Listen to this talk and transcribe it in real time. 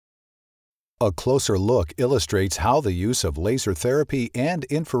A closer look illustrates how the use of laser therapy and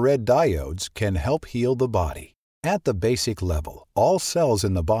infrared diodes can help heal the body. At the basic level, all cells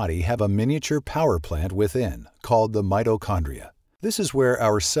in the body have a miniature power plant within, called the mitochondria. This is where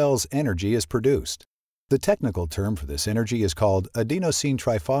our cell's energy is produced. The technical term for this energy is called adenosine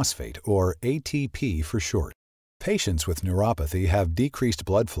triphosphate, or ATP for short. Patients with neuropathy have decreased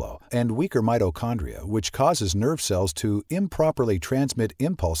blood flow and weaker mitochondria, which causes nerve cells to improperly transmit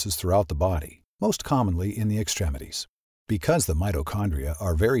impulses throughout the body, most commonly in the extremities. Because the mitochondria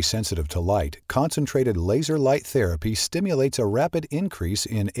are very sensitive to light, concentrated laser light therapy stimulates a rapid increase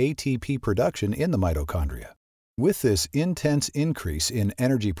in ATP production in the mitochondria. With this intense increase in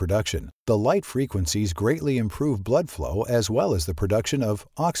energy production, the light frequencies greatly improve blood flow as well as the production of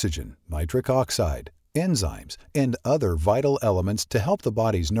oxygen, nitric oxide, enzymes, and other vital elements to help the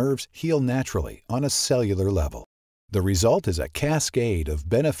body's nerves heal naturally on a cellular level. The result is a cascade of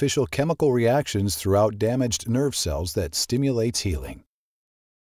beneficial chemical reactions throughout damaged nerve cells that stimulates healing.